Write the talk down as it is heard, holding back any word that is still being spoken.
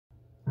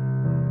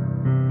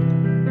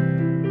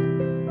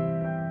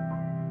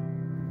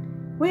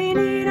We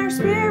need our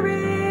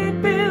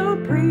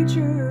spirit-filled preachers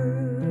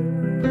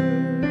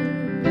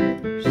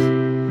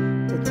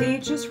to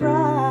teach us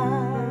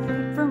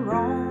right from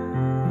wrong.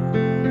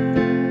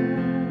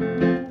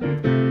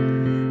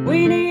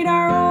 We need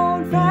our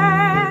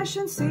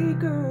old-fashioned seekers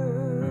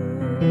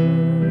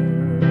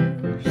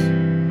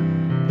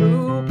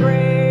who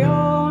pray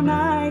all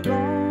night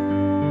long.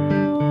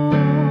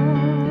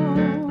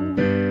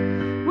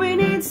 We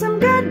need some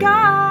good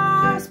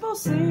gospel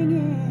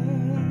singing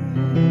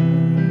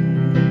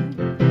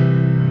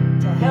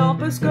to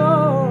help us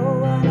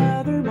go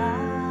another mile.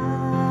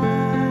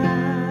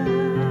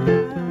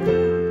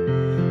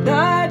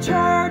 The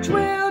church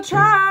will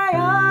triumph,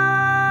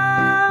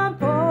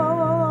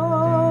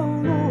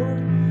 oh Lord,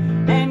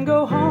 and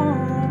go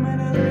home in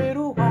a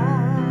little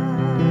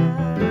while.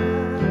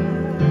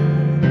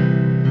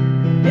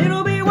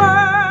 It'll be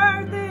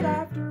worth it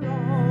after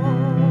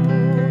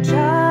all,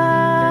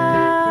 child.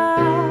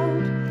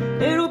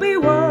 It'll be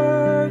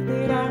worth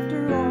it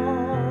after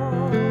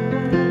all.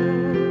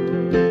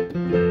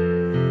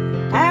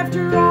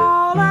 After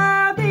all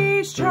of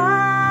these trials,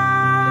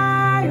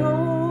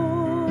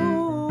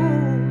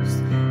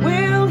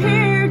 we'll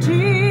hear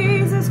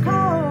Jesus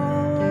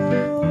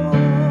call.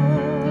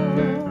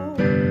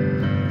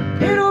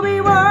 It'll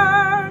be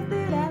worth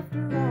it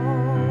after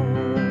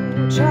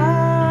all,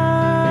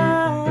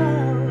 child.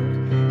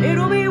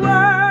 It'll be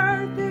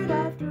worth it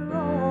after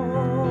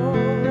all.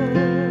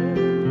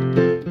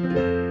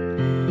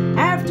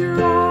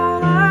 After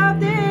all of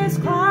this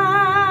climbing,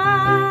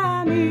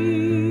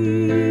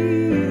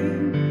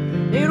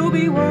 it'll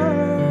be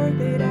worth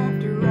it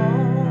after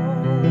all.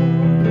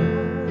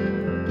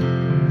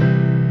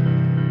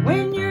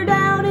 When you're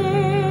down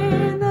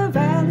in the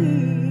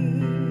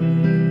valley,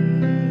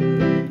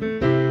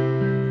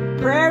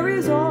 prayer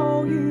is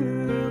all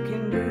you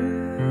can do.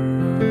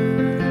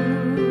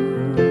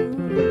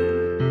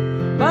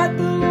 But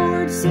the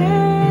Lord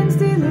sends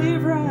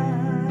deliverance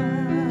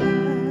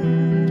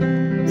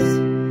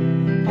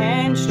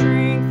and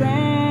strength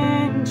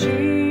and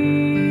cheer.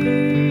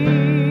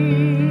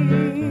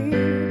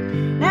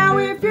 Now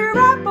if you're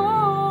up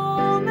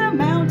on the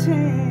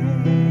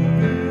mountain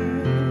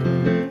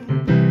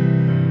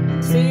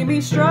and see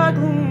me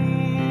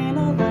struggling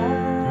alone,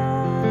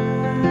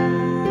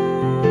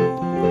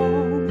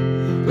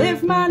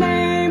 lift my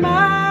name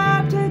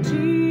up to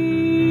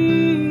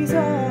Jesus.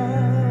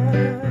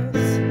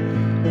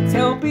 Let's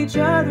help each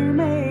other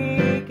make